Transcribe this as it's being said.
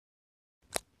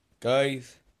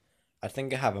Guys, I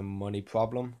think I have a money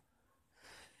problem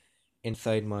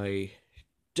inside my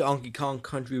Donkey Kong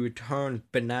Country Returns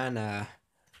banana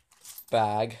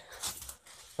bag.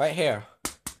 Right here.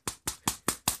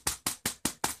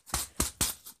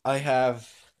 I have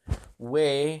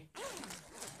way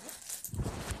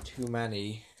too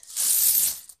many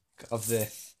of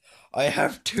this. I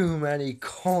have too many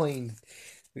coins.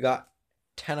 We got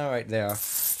 10 right there.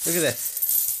 Look at this.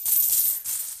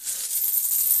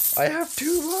 I have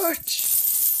too much.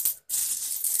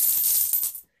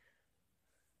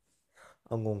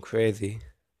 I'm going crazy.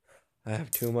 I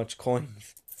have too much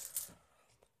coins.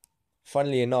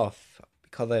 Funnily enough,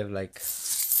 because I have like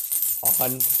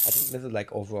 100, I think this is like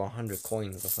over 100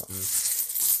 coins or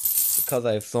something. Because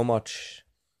I have so much,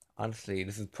 honestly,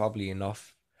 this is probably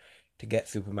enough to get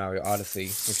Super Mario Odyssey,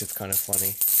 which is kind of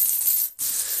funny.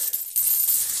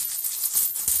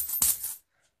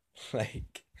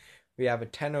 Like, we have a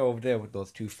tenner over there with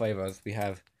those two fivers. We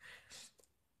have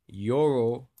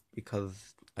euro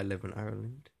because I live in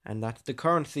Ireland, and that's the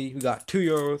currency. We got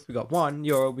 €2, we got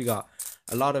 €1, we got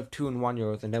a lot of 2 and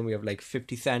 €1, and then we have like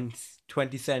 50 cents,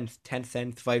 20 cents, 10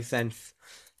 cents, 5 cents,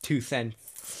 2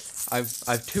 cents.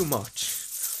 I've too much.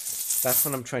 That's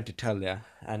what I'm trying to tell you.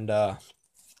 And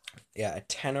yeah, a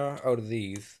tenner out of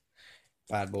these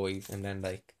bad boys, and then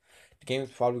like the game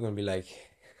is probably gonna be like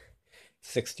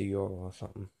 €60 or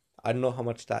something. I don't know how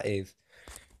much that is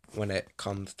when it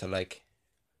comes to like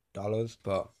dollars,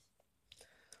 but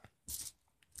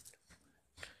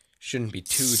shouldn't be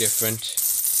too different.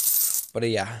 But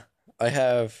yeah, I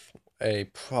have a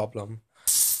problem.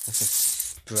 Let's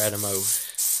just spread them out.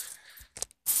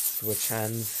 Switch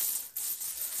hands.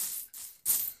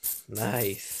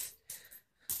 Nice.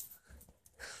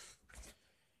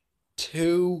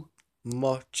 Too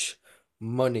much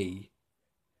money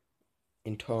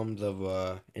in terms of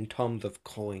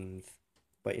coins.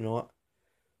 But you know what?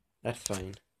 That's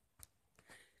fine.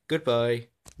 Goodbye.